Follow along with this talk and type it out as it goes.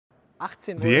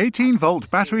The 18-volt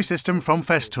battery system from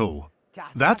Festool.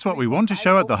 That's what we want to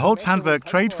show at the HOLZ-HANDWERK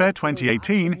Trade Fair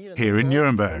 2018 here in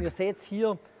Nuremberg.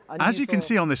 As you can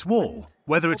see on this wall,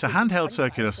 whether it's a handheld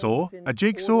circular saw, a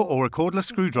jigsaw or a cordless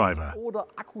screwdriver,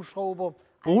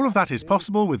 all of that is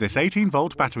possible with this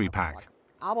 18-volt battery pack.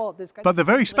 But the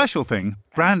very special thing,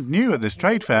 brand new at this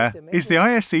trade fair, is the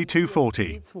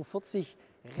EC-240,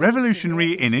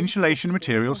 revolutionary in insulation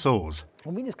material saws.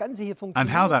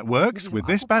 And how that works with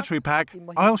this battery pack,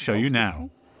 I'll show you now.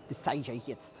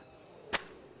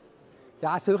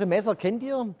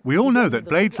 We all know that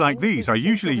blades like these are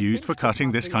usually used for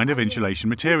cutting this kind of insulation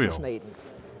material.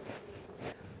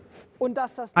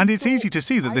 And it's easy to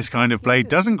see that this kind of blade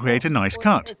doesn't create a nice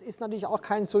cut.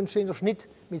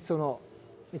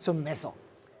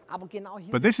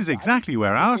 But this is exactly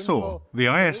where our saw, the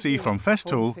ISC from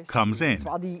Festool, comes in.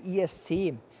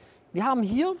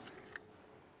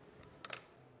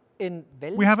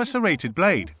 We have a serrated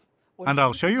blade, and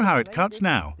I'll show you how it cuts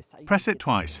now. Press it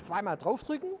twice.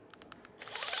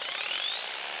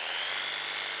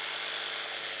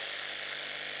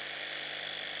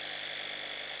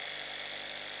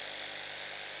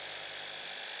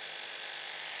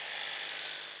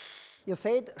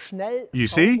 You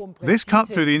see, this cut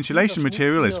through the insulation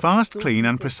material is fast, clean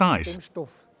and precise.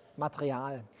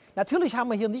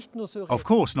 Of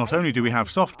course, not only do we have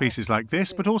soft pieces like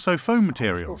this, but also foam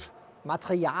materials.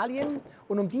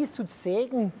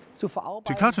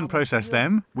 To cut and process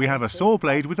them, we have a saw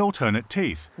blade with alternate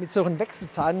teeth.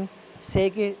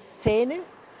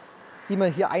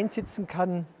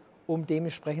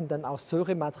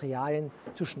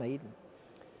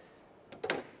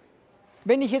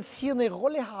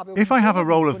 If I have a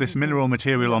roll of this mineral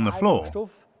material on the floor,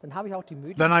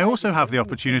 then I also have the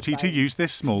opportunity to use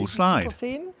this small slide.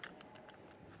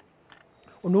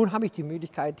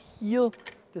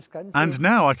 And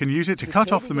now I can use it to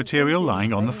cut off the material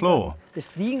lying on the floor.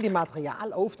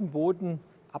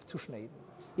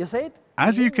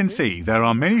 As you can see, there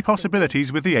are many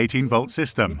possibilities with the 18-volt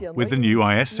system, with the new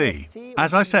ISC.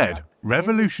 As I said,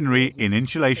 revolutionary in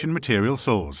insulation material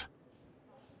saws.